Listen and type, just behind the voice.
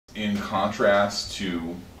in contrast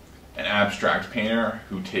to an abstract painter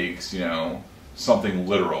who takes, something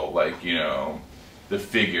literal, like, the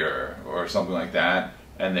figure or something like that,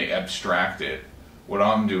 and they abstract it. What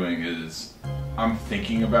I'm doing is I'm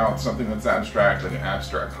thinking about something that's abstract, like an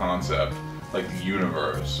abstract concept, like the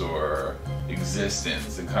universe or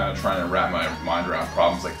existence, and kind of trying to wrap my mind around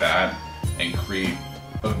problems like that and create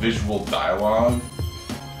a visual dialogue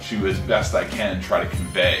to, as best I can, try to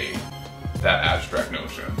convey that abstract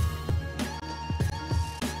notion.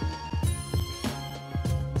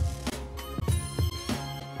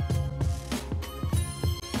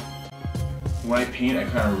 When I paint, I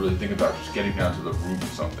kind of really think about just getting down to the root of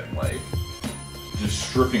something, like just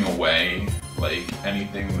stripping away like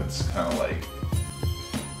anything that's kind of like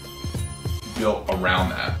built around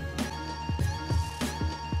that.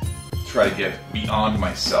 Try to get beyond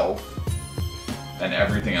myself and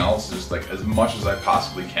everything else, just like as much as I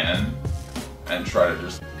possibly can, and try to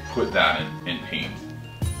just put that in paint.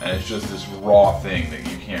 And it's just this raw thing that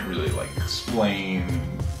you can't really like explain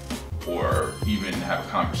or even have a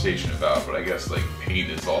conversation about, but I guess like paint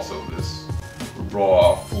is also this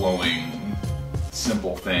raw, flowing,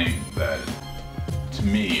 simple thing that, to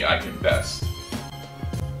me, I can best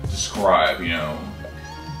describe,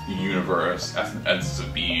 the universe, essence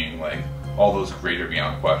of being, like all those greater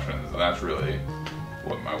beyond questions, and that's really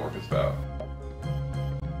what my work is about.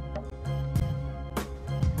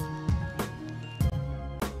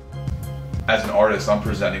 As an artist, I'm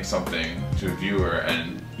presenting something to a viewer,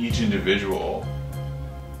 and each individual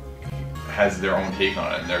has their own take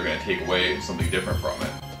on it, and they're going to take away something different from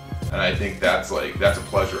it. And I think that's a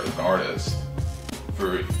pleasure as an artist,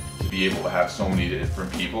 to be able to have so many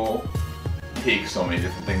different people take so many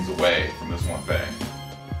different things away from this one thing.